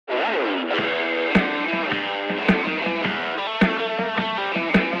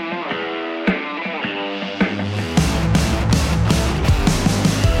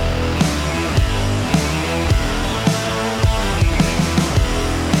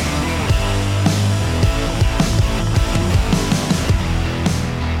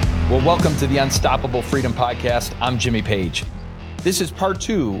Well, welcome to the Unstoppable Freedom Podcast. I'm Jimmy Page. This is part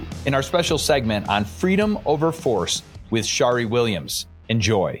 2 in our special segment on freedom over force with Shari Williams.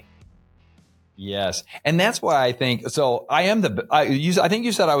 Enjoy. Yes. And that's why I think, so I am I think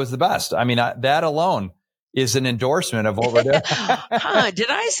you said I was the best. I mean, that alone is an endorsement of what we're doing. Did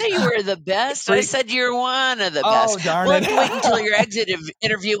I say you were the best? I said you're one of the Oh, best. darn We'll it. have to wait until your exit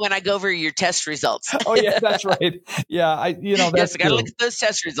interview when I go over your test results. Oh, yeah, that's right. Yeah, that's yes, I got to look at those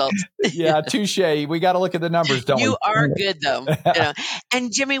test results. Yeah, touche. We got to look at the numbers, don't we? You are good, though.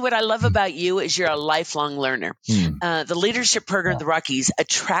 And Jimmy, what I love about you is you're a lifelong learner. The leadership program, the Rockies,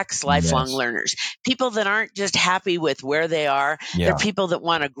 attracts lifelong learners. People that aren't just happy with where they are. They're people that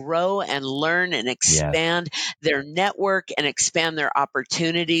want to grow and learn and expand their network and expand their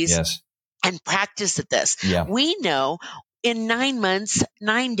opportunities and practice at this. We know in 9 months,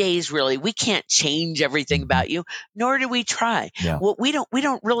 9 days, really, we can't change everything about you, nor do we try. Well, we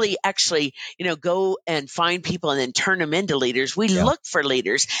don't really actually, go and find people and then turn them into leaders. We look for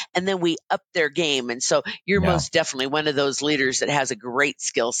leaders and then we up their game. And so you're most definitely one of those leaders that has a great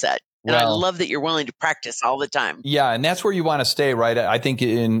skill set. And I love that you're willing to practice all the time. Yeah. And that's where you want to stay, right? I think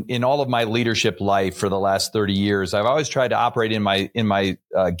in all of my leadership life for the last 30 years, I've always tried to operate in my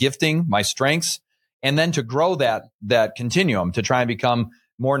gifting, my strengths, and then to grow that continuum to try and become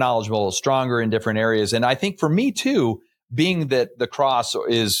more knowledgeable, stronger in different areas. And I think for me too, being that the cross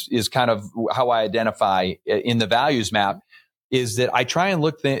is kind of how I identify in the values map, is that I try and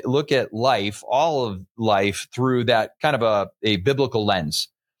look at life, all of life, through that kind of a biblical lens.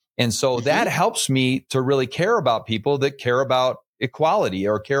 And so that helps me to really care about people that care about equality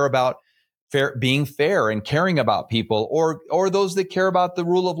or care about being fair and caring about people, or those that care about the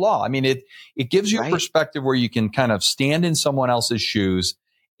rule of law. I mean, it gives you a perspective where you can kind of stand in someone else's shoes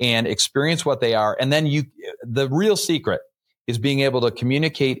and experience what they are. And then the real secret is being able to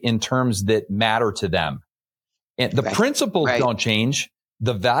communicate in terms that matter to them. And the principles don't change.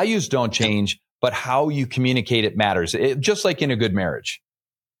 The values don't change, but how you communicate it matters. Just like in a good marriage.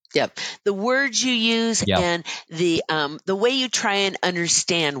 Yep. The words you use and the way you try and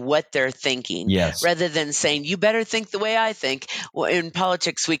understand what they're thinking, rather than saying, you better think the way I think. Well, in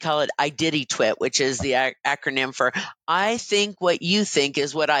politics, we call it IDITY-TWIT, which is the acronym for I think what you think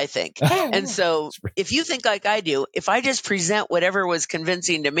is what I think. And so if you think like I do, if I just present whatever was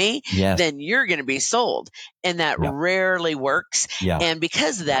convincing to me, then you're going to be sold. And that rarely works. And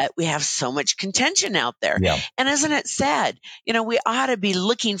because of that, we have so much contention out there. And isn't it sad? We ought to be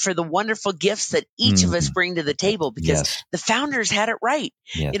looking for the wonderful gifts that each of us bring to the table, because the founders had it right.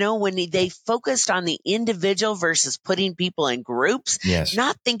 When they focused on the individual versus putting people in groups,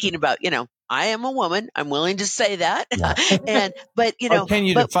 not thinking about, I am a woman. I'm willing to say that. But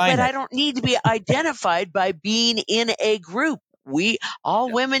I don't need to be identified by being in a group.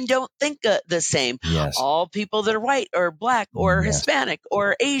 All women don't think the same. All people that are white or black or Hispanic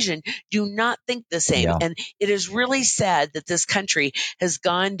or Asian do not think the same. And it is really sad that this country has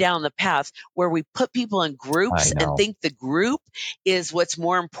gone down the path where we put people in groups and think the group is what's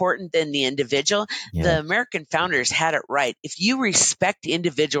more important than the individual. The American founders had it right. If you respect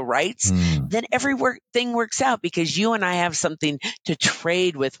individual rights, then everything works out, because you and I have something to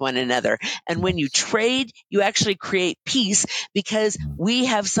trade with one another. And when you trade, you actually create peace, because we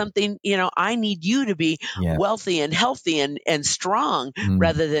have something, I need you to be wealthy and healthy and strong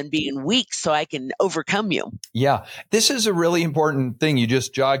rather than being weak so I can overcome you. Yeah. This is a really important thing you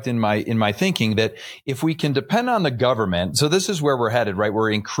just jogged in my thinking, that if we can depend on the government, so this is where we're headed, right?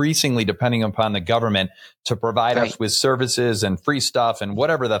 We're increasingly depending upon the government to provide us with services and free stuff and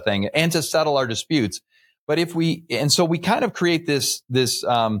whatever the thing, and to settle our disputes. But so we kind of create this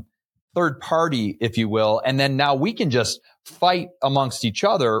third party, if you will, and then now we can just fight amongst each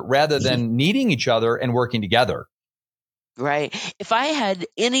other rather than needing each other and working together. Right. If I had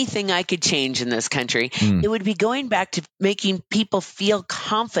anything I could change in this country, it would be going back to making people feel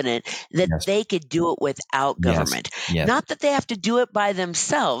confident that they could do it without government. Not that they have to do it by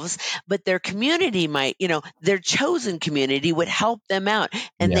themselves, but their community might, their chosen community would help them out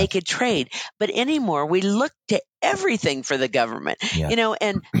and they could trade. But anymore, we look to everything for the government,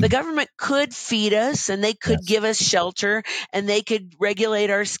 and the government could feed us and they could give us shelter and they could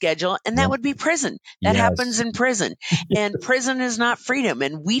regulate our schedule, and that would be prison. That happens in prison. And prison is not freedom.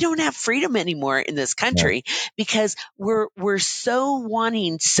 And we don't have freedom anymore in this country because we're so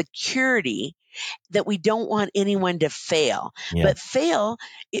wanting security that we don't want anyone to fail. But failure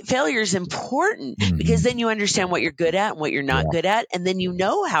is important because then you understand what you're good at and what you're not good at, and then you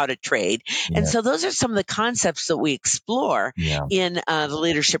know how to trade. And so those are some of the concepts that we explore in the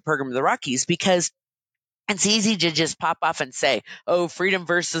leadership program of the Rockies, because It's easy to just pop off and say, oh, freedom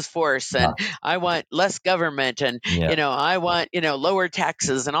versus force. And I want less government. And, I want, lower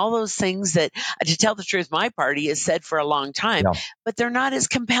taxes and all those things that, to tell the truth, my party has said for a long time, but they're not as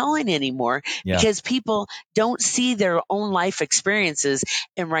compelling anymore because people don't see their own life experiences.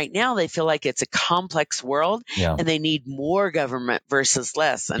 And right now they feel like it's a complex world and they need more government versus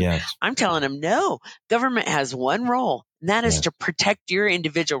less. And I'm telling them, no, government has one role. And that is to protect your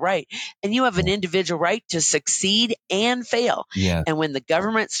individual right. And you have an individual right to succeed and fail. And when the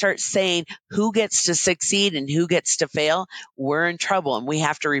government starts saying who gets to succeed and who gets to fail, we're in trouble. And we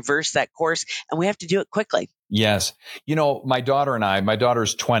have to reverse that course, and we have to do it quickly. Yes. My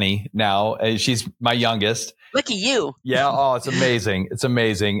daughter's 20 now. She's my youngest. Look at you. Yeah. Oh, it's amazing. It's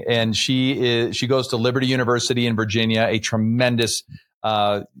amazing. And she goes to Liberty University in Virginia, a tremendous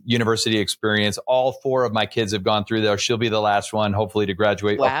university experience. All 4 of my kids have gone through there. She'll be the last one, hopefully, to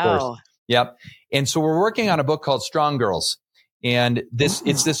graduate. Wow. Of course. Yep. And so we're working on a book called Strong Girls. And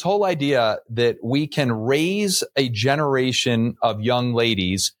it's this whole idea that we can raise a generation of young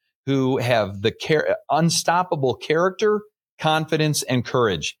ladies who have the unstoppable character, confidence, and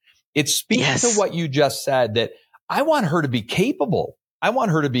courage. It speaks to what you just said, that I want her to be capable. I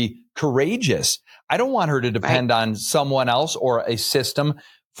want her to be courageous. I don't want her to depend on someone else or a system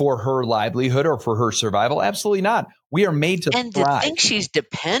for her livelihood or for her survival. Absolutely not. We are made to thrive. To think she's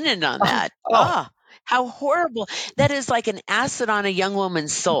dependent on that. How horrible. That is like an acid on a young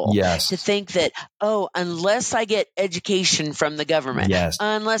woman's soul. Yes. To think that, unless I get education from the government,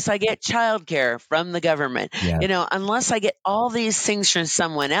 unless I get childcare from the government, unless I get all these things from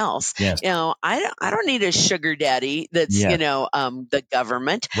someone else, I don't need a sugar daddy that's, the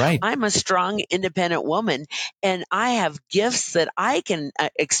government. Right. I'm a strong, independent woman, and I have gifts that I can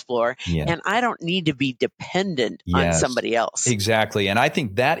explore, and I don't need to be dependent on somebody else. Exactly. And I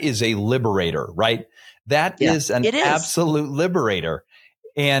think that is a liberator, right? That is an absolute liberator.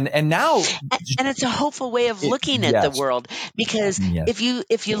 And now, and it's a hopeful way of looking at the world, because if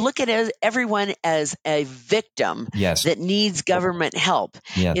you look at everyone as a victim that needs government help,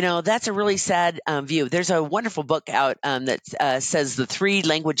 that's a really sad view. There's a wonderful book out that says The 3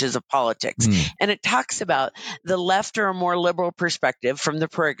 Languages of Politics, and it talks about the left or a more liberal perspective from the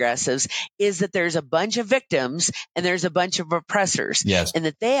progressives is that there's a bunch of victims and there's a bunch of oppressors, and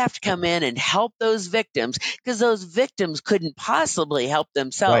that they have to come in and help those victims because those victims couldn't possibly help themselves.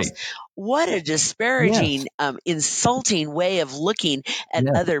 Right. What a disparaging, insulting way of looking at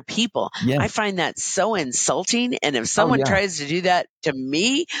other people. I find that so insulting. And if someone tries to do that to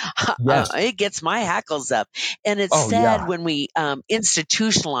me, it gets my hackles up. And it's sad when we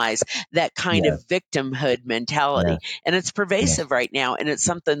institutionalize that kind of victimhood mentality. And it's pervasive right now. And it's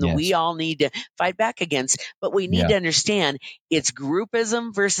something that we all need to fight back against. But we need to understand it's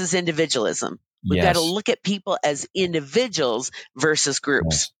groupism versus individualism. We've got to look at people as individuals versus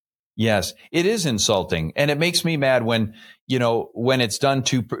groups. Yes, it is insulting. And it makes me mad when it's done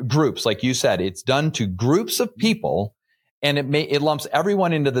to groups, like you said, it's done to groups of people, and it lumps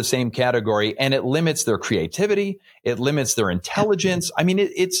everyone into the same category, and it limits their creativity. It limits their intelligence. I mean,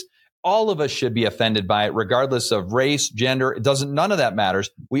 it's all of us should be offended by it, regardless of race, gender. None of that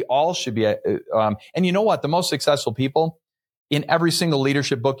matters. We all should be. And you know what? The most successful people in every single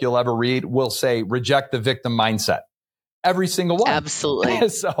leadership book you'll ever read will say, reject the victim mindset. Every single one. Absolutely.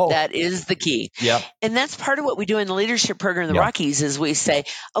 So, that is the key. Yeah. And that's part of what we do in the leadership program in the Rockies is we say,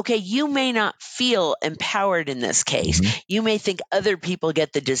 okay, you may not feel empowered in this case. Mm-hmm. You may think other people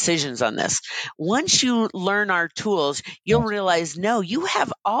get the decisions on this. Once you learn our tools, you'll realize, no, you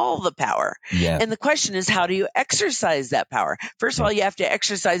have all the power. Yeah. And the question is, how do you exercise that power? First of all, you have to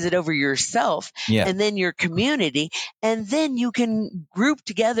exercise it over yourself and then your community. And then you can group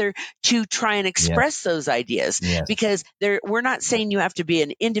together to try and express those ideas because we're not saying you have to be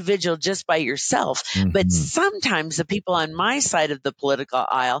an individual just by yourself, but sometimes the people on my side of the political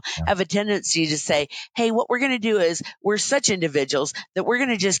aisle have a tendency to say, hey, what we're going to do is we're such individuals that we're going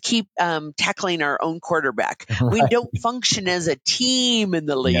to just keep tackling our own quarterback. Right. We don't function as a team in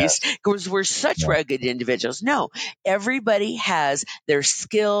the least because we're such rugged individuals. No, everybody has their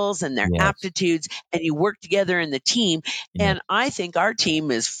skills and their aptitudes, and you work together in the team. And I think our team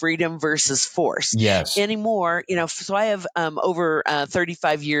is freedom versus force. Yes. Anymore, so I have over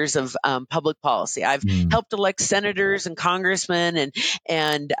 35 years of public policy. I've helped elect senators and congressmen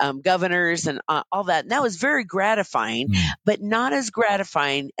and governors and all that. And that was very gratifying, but not as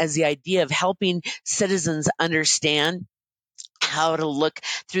gratifying as the idea of helping citizens understand how to look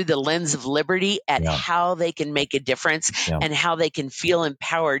through the lens of liberty at how they can make a difference and how they can feel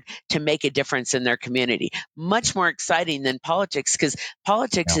empowered to make a difference in their community. Much more exciting than politics, because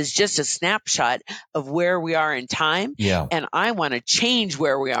politics is just a snapshot of where we are in time. And I want to change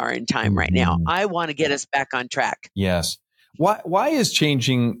where we are in time right now. I want to get us back on track. Yes. Why is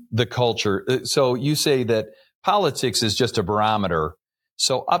changing the culture? So you say that politics is just a barometer.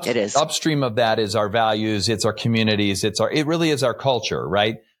 So upstream of that is our values, it's our communities, it really is our culture,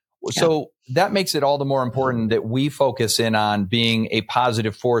 right? So that makes it all the more important that we focus in on being a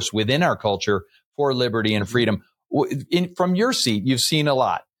positive force within our culture for liberty and freedom. From your seat, you've seen a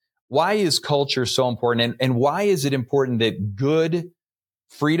lot. Why is culture so important? And why is it important that good,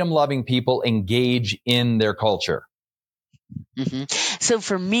 freedom-loving people engage in their culture? So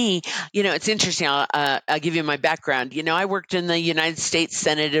for me, it's interesting. I'll give you my background. I worked in the United States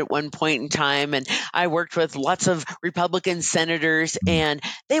Senate at one point in time, and I worked with lots of Republican senators, and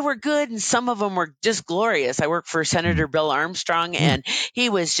they were good, and some of them were just glorious. I worked for Senator Bill Armstrong, and he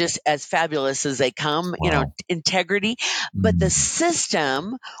was just as fabulous as they come, integrity. But the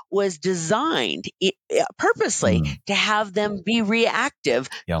system was designed purposely to have them be reactive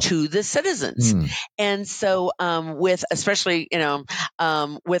to the citizens. And so especially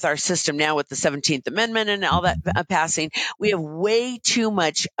with our system now with the 17th Amendment and all that passing, we have way too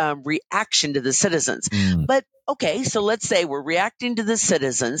much reaction to the citizens. But okay, so let's say we're reacting to the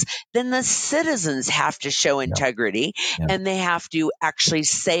citizens, then the citizens have to show integrity and they have to actually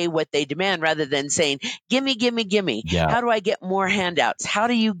say what they demand rather than saying, gimme, gimme, gimme. How do I get more handouts? How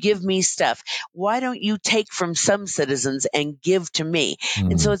do you give me stuff? Why don't you take from some citizens and give to me?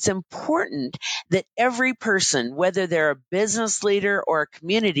 And so it's important that every person, whether they're a business leader or a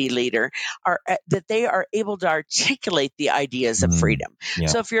community leader, that they are able to articulate the ideas of freedom.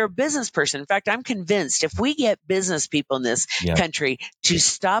 So if you're a business person, in fact, I'm convinced if we get business people in this country to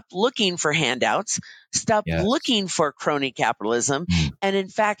stop looking for handouts, stop looking for crony capitalism, and in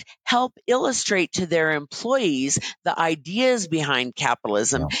fact, help illustrate to their employees the ideas behind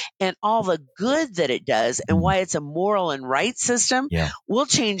capitalism and all the good that it does and why it's a moral and right system, we'll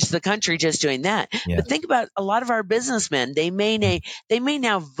change the country just doing that. But think about a lot of our businessmen. They may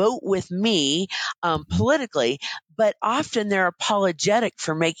now vote with me politically, but often they're apologetic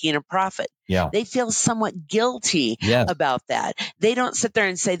for making a profit. They feel somewhat guilty about that. They don't sit there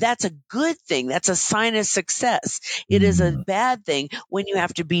and say, that's a good thing. That's a sign of success. It is a bad thing when you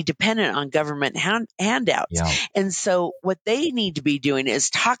have to be dependent on government handouts. And so what they need to be doing is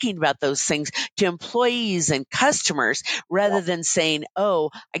talking about those things to employees and customers rather than saying, oh,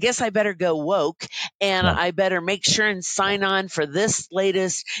 I guess I better go woke and I better make sure and sign on for this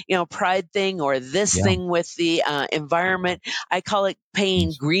latest, pride thing or this thing with the environment. I call it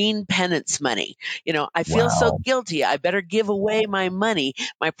paying green penance money. I feel so guilty. I better give away my money,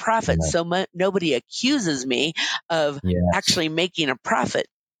 my profit, so nobody accuses me of actually making a profit.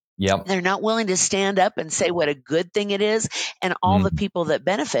 They're not willing to stand up and say what a good thing it is and all the people that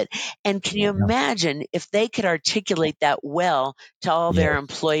benefit. And can you imagine if they could articulate that well to all their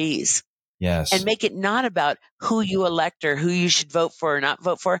employees? And make it not about who you elect or who you should vote for or not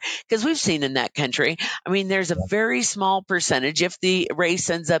vote for. Because we've seen in that country, there's a very small percentage. If the race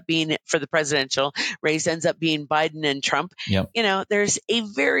ends up being for the presidential race ends up being Biden and Trump, there's a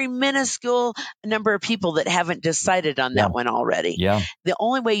very minuscule number of people that haven't decided on that one already. The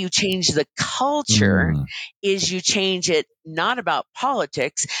only way you change the culture is you change it not about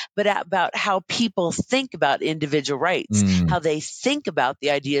politics, but about how people think about individual rights, how they think about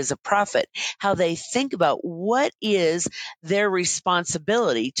the ideas of profit, how they think about what is their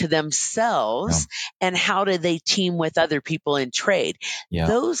responsibility to themselves and how do they team with other people in trade.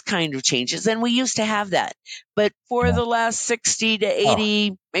 Those kind of changes. And we used to have that. But for the last 60 to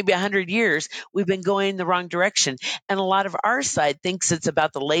 80, maybe 100 years, we've been going the wrong direction. And a lot of our side thinks it's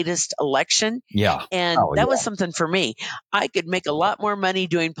about the latest election. And that was something for me. I could make a lot more money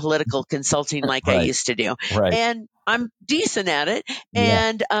doing political consulting like I used to do. And I'm decent at it.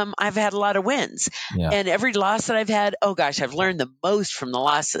 And I've had a lot of wins. And every loss that I've had, oh gosh, I've learned the most from the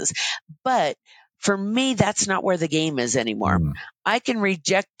losses. But for me, that's not where the game is anymore. I can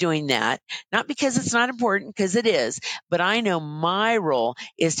reject doing that, not because it's not important, because it is, but I know my role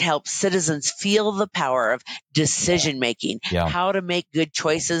is to help citizens feel the power of decision making, how to make good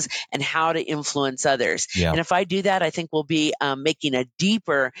choices and how to influence others. And if I do that, I think we'll be making a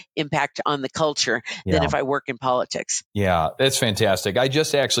deeper impact on the culture than if I work in politics. That's fantastic. I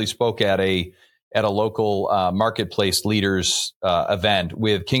just actually spoke at a local marketplace leaders event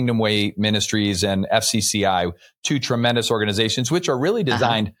with Kingdom Way Ministries and FCCI, two tremendous organizations, which are really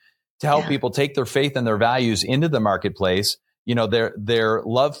designed to help people take their faith and their values into the marketplace their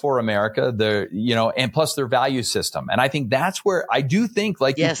love for America, and plus their value system. And I think that's where I do think,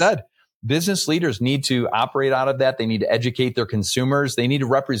 like you said, business leaders need to operate out of that. They need to educate their consumers. They need to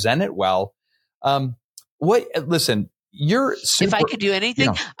represent it well. Listen, if I could do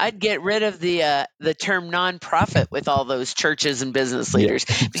anything, I'd get rid of the term nonprofit with all those churches and business leaders,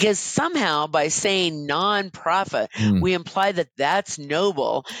 because somehow by saying nonprofit, we imply that that's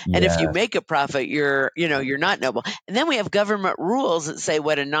noble. And if you make a profit, you're not noble. And then we have government rules that say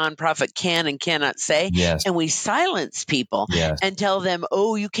what a nonprofit can and cannot say. And we silence people and tell them,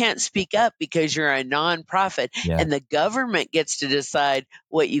 oh, you can't speak up because you're a nonprofit. And the government gets to decide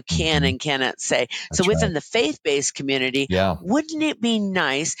what you can and cannot say. So within the faith-based community, wouldn't it be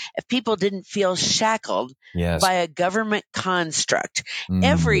nice if people didn't feel shackled by a government construct?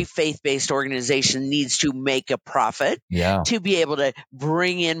 Every faith-based organization needs to make a profit to be able to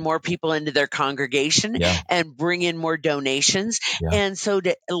bring in more people into their congregation and bring in more donations. And so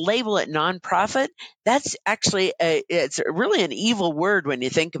to label it nonprofit, that's actually it's really an evil word when you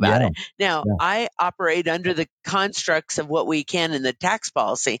think about it. Now, I operate under the constructs of what we can in the tax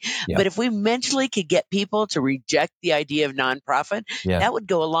policy, but if we mentally could get people to reject the idea of nonprofit, that would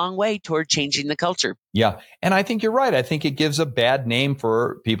go a long way toward changing the culture. Yeah. And I think you're right. I think it gives a bad name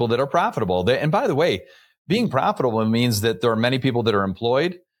for people that are profitable. And by the way, being profitable means that there are many people that are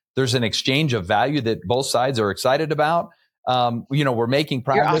employed. There's an exchange of value that both sides are excited about. We're making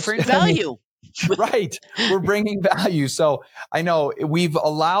progress. You're offering value. Right. We're bringing value. So I know we've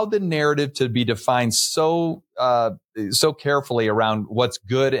allowed the narrative to be defined so carefully around what's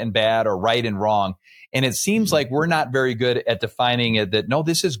good and bad or right and wrong. And it seems like we're not very good at defining it that, no,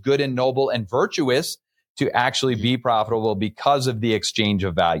 this is good and noble and virtuous to actually be profitable because of the exchange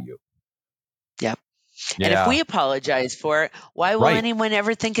of value. Yep. And if we apologize for it, why will anyone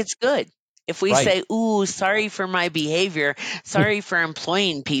ever think it's good? If we say, ooh, sorry for my behavior, sorry for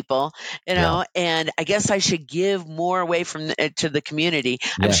employing people, and I guess I should give more away to the community.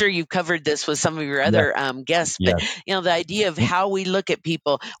 I'm sure you've covered this with some of your other guests, but the idea of how we look at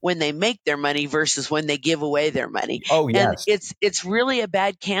people when they make their money versus when they give away their money. Oh, yes. And it's really a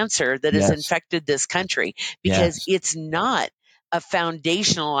bad cancer that has infected this country because it's not a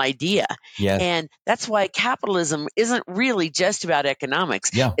foundational idea. And that's why capitalism isn't really just about economics.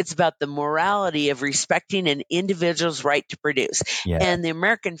 It's about the morality of respecting an individual's right to produce. And the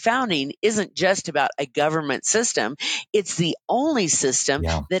American founding isn't just about a government system. It's the only system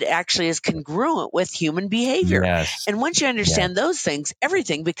that actually is congruent with human behavior. And once you understand those things,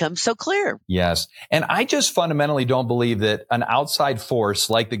 everything becomes so clear. And I just fundamentally don't believe that an outside force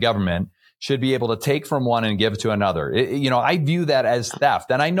like the government should be able to take from one and give to another. I view that as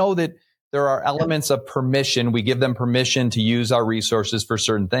theft. And I know that there are elements of permission. We give them permission to use our resources for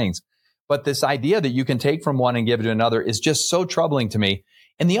certain things. But this idea that you can take from one and give to another is just so troubling to me.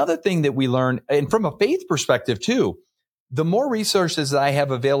 And the other thing that we learn, and from a faith perspective too, the more resources that I have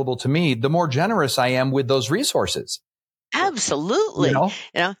available to me, the more generous I am with those resources. Absolutely.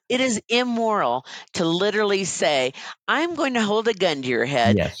 It is immoral to literally say, I'm going to hold a gun to your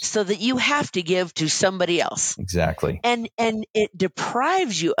head so that you have to give to somebody else. Exactly. And it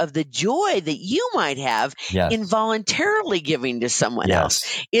deprives you of the joy that you might have in voluntarily giving to someone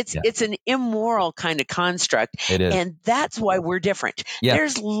else. It's an immoral kind of construct. It is. And that's why we're different.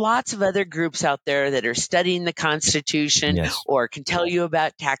 There's lots of other groups out there that are studying the Constitution or can tell you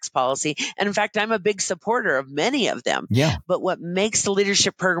about tax policy. And in fact, I'm a big supporter of many of them. But what makes the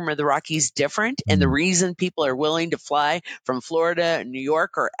leadership program of the Rockies different, and the reason people are willing to fly from Florida and New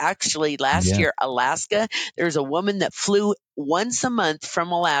York, or actually last year, Alaska, there's a woman that flew once a month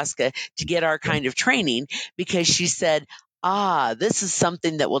from Alaska to get our kind of training because she said, this is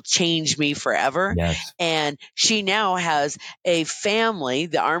something that will change me forever. And she now has a family,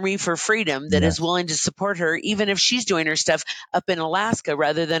 the Army for Freedom, that is willing to support her, even if she's doing her stuff up in Alaska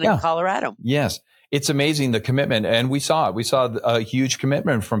rather than in Colorado. It's amazing, the commitment. And we saw it. We saw a huge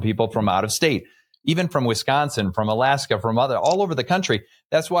commitment from people from out of state, even from Wisconsin, from Alaska, from all over the country.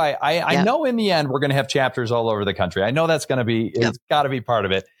 That's why I know in the end, we're going to have chapters all over the country. I know that's going to be, it's got to be part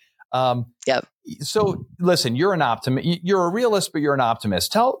of it. So listen, you're an optimist. You're a realist, but you're an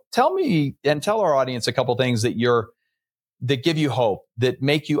optimist. Tell me and tell our audience a couple things that give you hope, that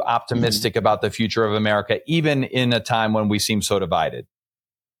make you optimistic about the future of America, even in a time when we seem so divided.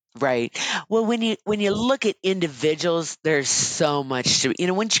 Right. Well, when you look at individuals, there's so much to,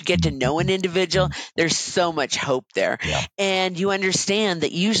 once you get to know an individual, there's so much hope there. Yeah. And you understand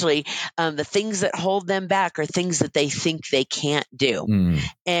that usually the things that hold them back are things that they think they can't do.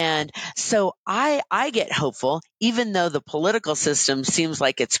 And so I get hopeful, even though the political system seems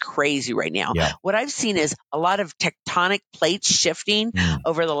like it's crazy right now. Yeah. What I've seen is a lot of tectonic plates shifting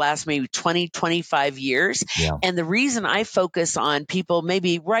over the last maybe 20, 25 years. Yeah. And the reason I focus on people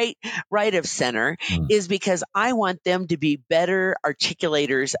maybe right of center is because I want them to be better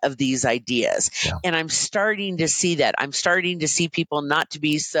articulators of these ideas. Yeah. And I'm starting to see that. I'm starting to see people not to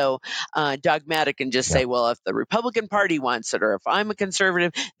be so dogmatic and just say, well, if the Republican Party wants it, or if I'm a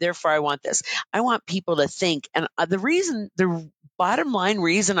conservative, therefore I want this. I want people to think. And the bottom line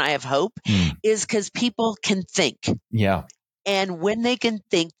reason I have hope is because people can think. Yeah. And when they can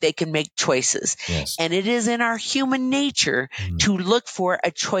think, they can make choices. Yes. And it is in our human nature to look for a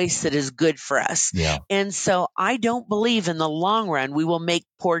choice that is good for us. Yeah. And so I don't believe in the long run we will make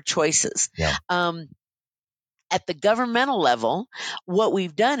poor choices. Yeah. At the governmental level, what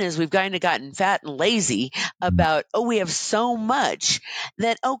we've done is we've kind of gotten fat and lazy about, we have so much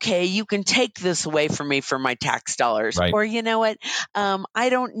that, okay, you can take this away from me for my tax dollars. Right. Or, you know what? I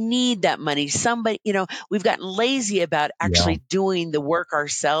don't need that money. Somebody, we've gotten lazy about actually doing the work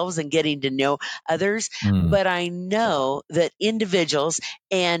ourselves and getting to know others. But I know that individuals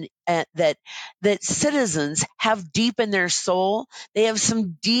and that citizens have deep in their soul, they have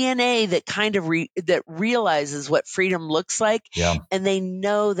some DNA that kind of that realizes what freedom looks like, and they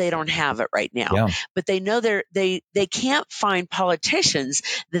know they don't have it right now. But they know they can't find politicians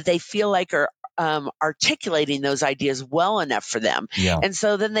that they feel like are articulating those ideas well enough for them. And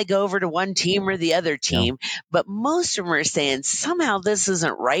so then they go over to one team or the other team. But most of them are saying somehow this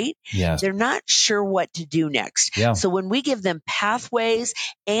isn't right. They're not sure what to do next. So when we give them pathways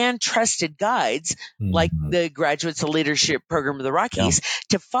and trusted guides, like the Graduates of Leadership program of the Rockies,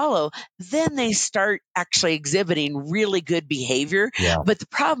 to follow, then they start actually exhibiting really good behavior. But the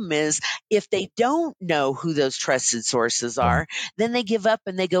problem is, if they don't know who those trusted sources are, then they give up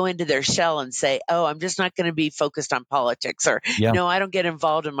and they go into their shell and say, oh, I'm just not going to be focused on politics, or no, I don't get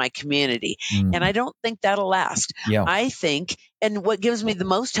involved in my community. And I don't think that'll last. I think, and what gives me the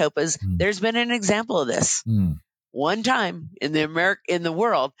most hope is there's been an example of this. One time in the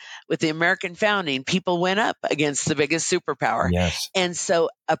world with the American founding, people went up against the biggest superpower. And so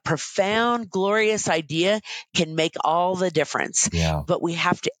a profound, glorious idea can make all the difference. But we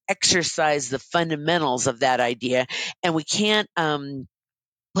have to exercise the fundamentals of that idea, and we can't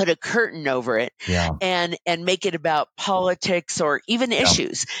put a curtain over it and make it about politics or even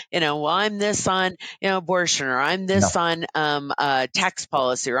issues. Well, I'm this on, abortion, or I'm this on tax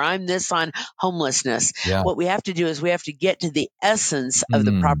policy, or I'm this on homelessness. What we have to do is we have to get to the essence of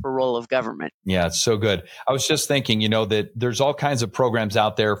the proper role of government. Yeah, it's so good. I was just thinking, that there's all kinds of programs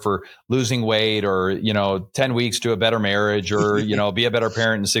out there for losing weight, or, 10 weeks to a better marriage, or, be a better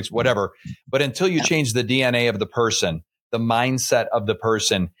parent in 6, whatever. But until you change the DNA of the person, the mindset of the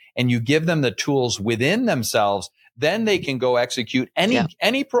person, and you give them the tools within themselves, then they can go execute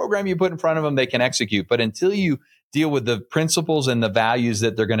any program you put in front of them, they can execute. But until you deal with the principles and the values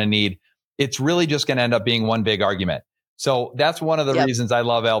that they're going to need, it's really just going to end up being one big argument. So that's one of the reasons I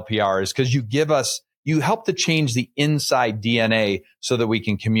love LPR, is because you help to change the inside DNA so that we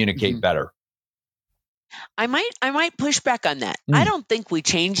can communicate better. I might push back on that. I don't think we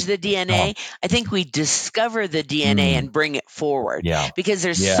change the DNA. I think we discover the DNA and bring it forward. Because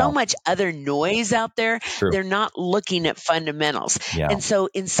there's so much other noise out there. True. They're not looking at fundamentals. And so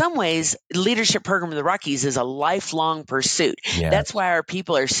in some ways, leadership program of the Rockies is a lifelong pursuit. That's why our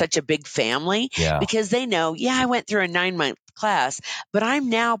people are such a big family, because they know, I went through a 9-month class, but I'm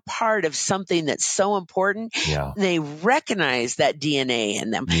now part of something that's so important. They recognize that DNA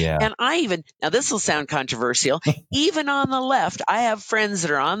in them. And now this will sound controversial, even on the left, I have friends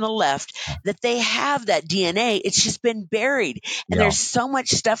that are on the left that they have that DNA. It's just been buried. And there's so much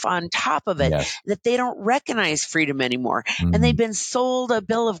stuff on top of it that they don't recognize freedom anymore. And they've been sold a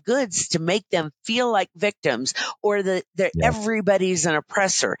bill of goods to make them feel like victims, or that everybody's an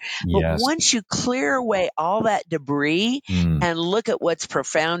oppressor. But once you clear away all that debris and look at what's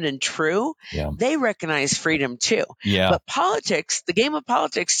profound and true, they recognize freedom too. But politics, the game of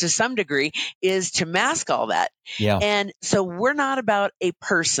politics to some degree, is to mask all that. And so we're not about a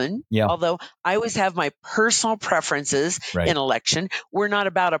person, although I always have my personal preferences in election. We're not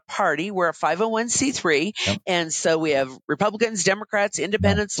about a party. We're a 501c3. And so we have Republicans, Democrats,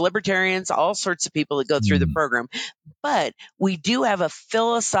 Independents, Libertarians, all sorts of people that go through the program. But we do have a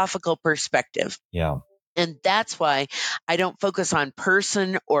philosophical perspective. And that's why I don't focus on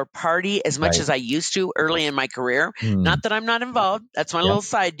person or party as much as I used to early in my career. Not that I'm not involved. That's my little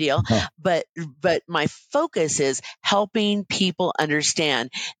side deal. But my focus is helping people understand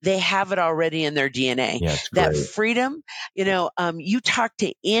they have it already in their DNA. That freedom, you talk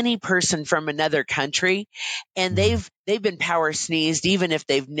to any person from another country and they've been power sneezed, even if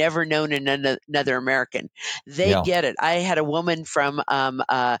they've never known another American. They get it. I had a woman from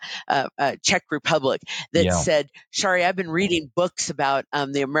Czech Republic that said, Shari, I've been reading books about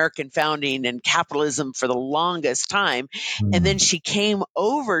the American founding and capitalism for the longest time. And then she came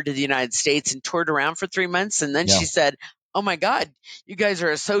over to the United States and toured around for 3 months. And then she said, oh my God, you guys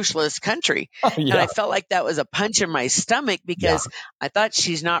are a socialist country. And I felt like that was a punch in my stomach because I thought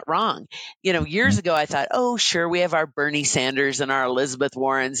she's not wrong. Years ago, I thought, oh, sure, we have our Bernie Sanders and our Elizabeth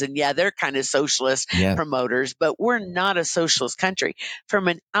Warrens. And they're kind of socialist promoters, but we're not a socialist country. From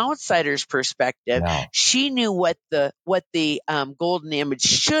an outsider's perspective, she knew what the golden image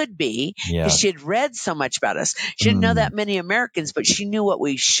should be because she had read so much about us. She didn't know that many Americans, but she knew what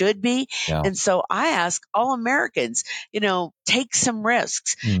we should be. And so I ask all Americans, take some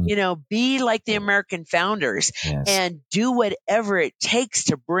risks, be like the American founders and do whatever it takes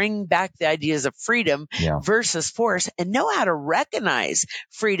to bring back the ideas of freedom versus force, and know how to recognize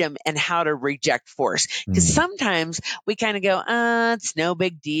freedom and how to reject force. Because sometimes we kind of go, it's no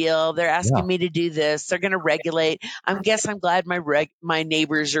big deal. They're asking me to do this. They're going to regulate. I'm glad my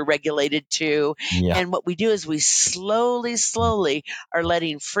neighbors are regulated too. And what we do is we slowly are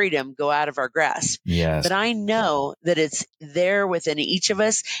letting freedom go out of our grasp. But I know that it's there within each of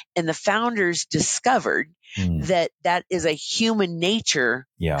us, and the founders discovered that is a human nature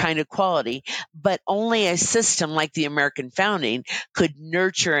kind of quality, but only a system like the American founding could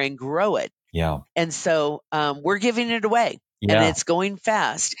nurture and grow it. And so we're giving it away. And it's going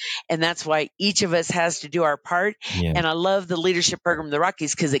fast. And that's why each of us has to do our part. And I love the leadership program of the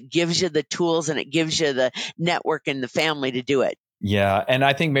Rockies because it gives you the tools and it gives you the network and the family to do it. Yeah. And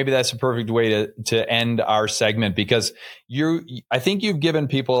I think maybe that's a perfect way to end our segment, because I think you've given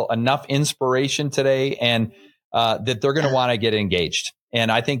people enough inspiration today and that they're going to want to get engaged.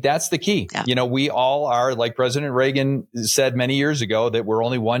 And I think that's the key. We all are, like President Reagan said many years ago, that we're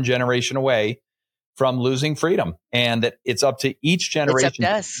only one generation away from losing freedom, and that it's up to each generation. It's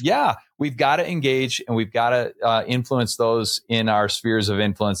up to us. We've got to engage and we've got to influence those in our spheres of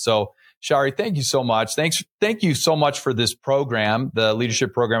influence. So Shari, thank you so much. Thank you so much for this program, the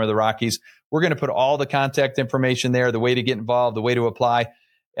leadership program of the Rockies. We're going to put all the contact information there, the way to get involved, the way to apply,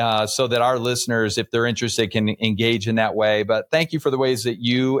 so that our listeners, if they're interested, can engage in that way. But thank you for the ways that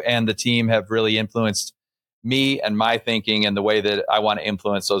you and the team have really influenced me and my thinking and the way that I want to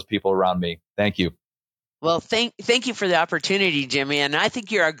influence those people around me. Thank you. Well, thank you for the opportunity, Jimmy. And I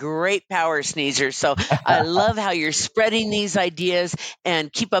think you're a great power sneezer. So I love how you're spreading these ideas,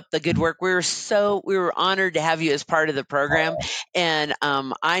 and keep up the good work. We were honored to have you as part of the program. And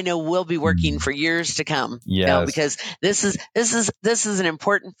I know we'll be working for years to come. Because this is an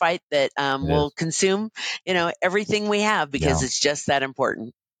important fight that will consume, everything we have, because it's just that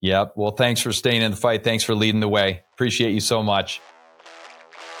important. Yep. Well, thanks for staying in the fight. Thanks for leading the way. Appreciate you so much.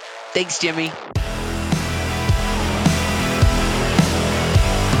 Thanks, Jimmy.